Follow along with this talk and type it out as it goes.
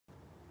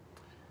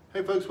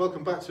Hey folks,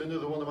 welcome back to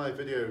another one of my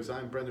videos.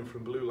 I'm Brendan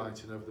from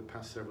Bluelight, and over the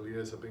past several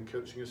years I've been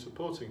coaching and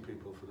supporting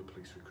people for the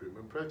police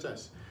recruitment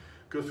process.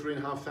 Good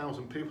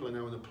 3,500 people are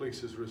now in the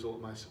police as a result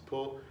of my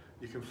support.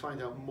 You can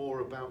find out more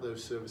about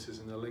those services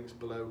in the links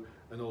below,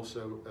 and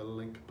also a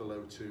link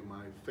below to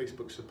my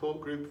Facebook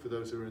support group for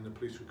those who are in the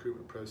police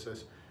recruitment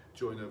process.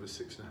 Join over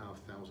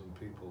 6,500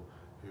 people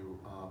who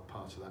are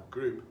part of that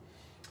group.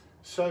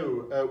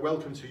 So,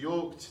 welcome to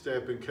York. Today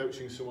I've been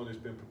coaching someone who's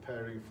been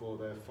preparing for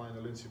their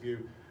final interview,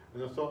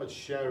 and I thought I'd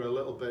share a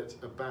little bit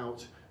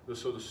about the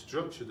sort of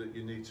structure that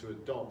you need to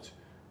adopt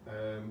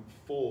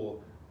for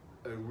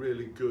a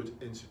really good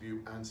interview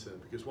answer.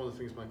 Because one of the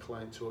things my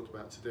client talked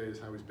about today is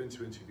how he's been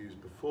to interviews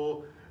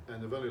before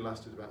and they've only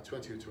lasted about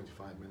 20 or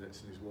 25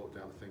 minutes, and he's walked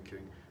out thinking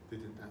they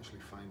didn't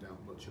actually find out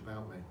much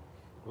about me.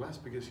 Well, that's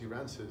because your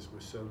answers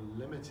were so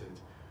limited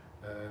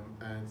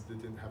and they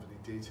didn't have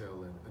any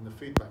detail in. And the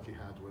feedback he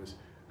had was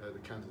the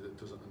candidate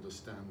doesn't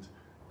understand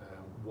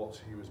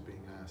what he was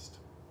being asked.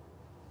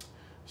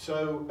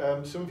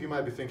 So some of you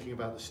might be thinking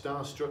about the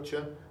STAR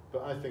structure,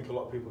 but I think a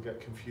lot of people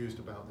get confused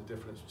about the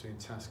difference between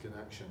task and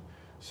action.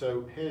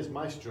 So here's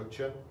my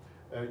structure.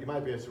 You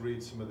might be able to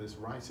read some of this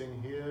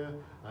writing here.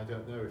 I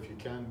don't know if you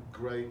can,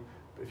 great.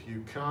 But if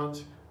you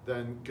can't,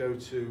 then go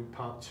to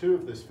part 2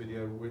 of this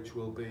video, which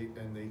will be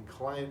in the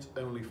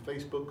client-only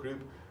Facebook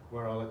group,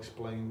 where I'll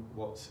explain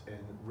what's in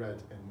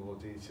red in more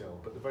detail.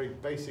 But the very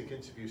basic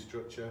interview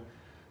structure: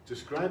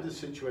 describe the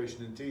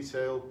situation in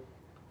detail,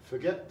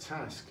 forget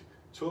task,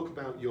 talk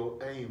about your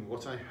aim,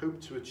 what I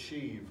hope to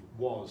achieve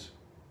was,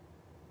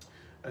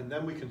 and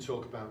then we can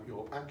talk about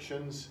your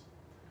actions.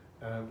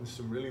 There's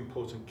some really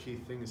important key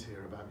things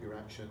here about your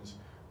actions,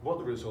 what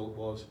the result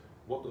was,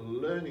 what the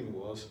learning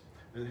was,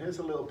 and here's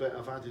a little bit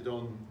I've added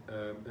on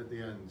at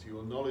the end: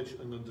 your knowledge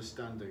and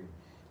understanding.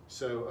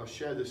 So I'll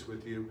share this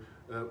with you.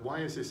 Why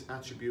is this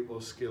attribute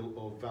or skill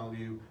or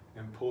value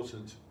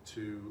important for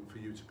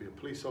you to be a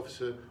police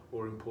officer,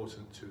 or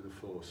important to the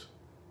force?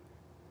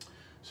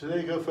 So there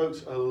you go,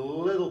 folks, a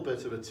little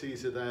bit of a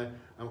teaser there.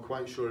 I'm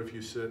quite sure if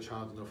you search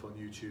hard enough on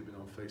YouTube and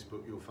on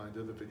Facebook, you'll find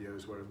other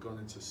videos where I've gone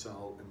into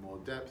SAARL in more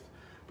depth.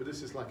 But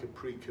this is like a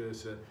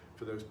precursor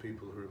for those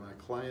people who are my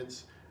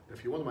clients.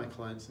 If you're one of my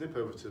clients, nip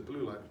over to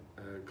Bluelight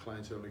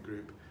client-only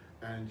group,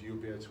 and you'll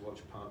be able to watch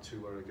part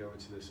 2 where I go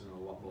into this in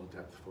a lot more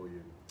depth for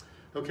you.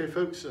 Okay,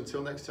 folks,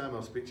 until next time,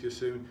 I'll speak to you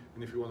soon.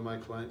 And if you're one of my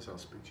clients, I'll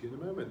speak to you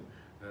in a moment.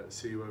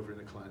 See you over in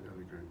the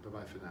client-only group.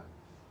 Bye-bye for now.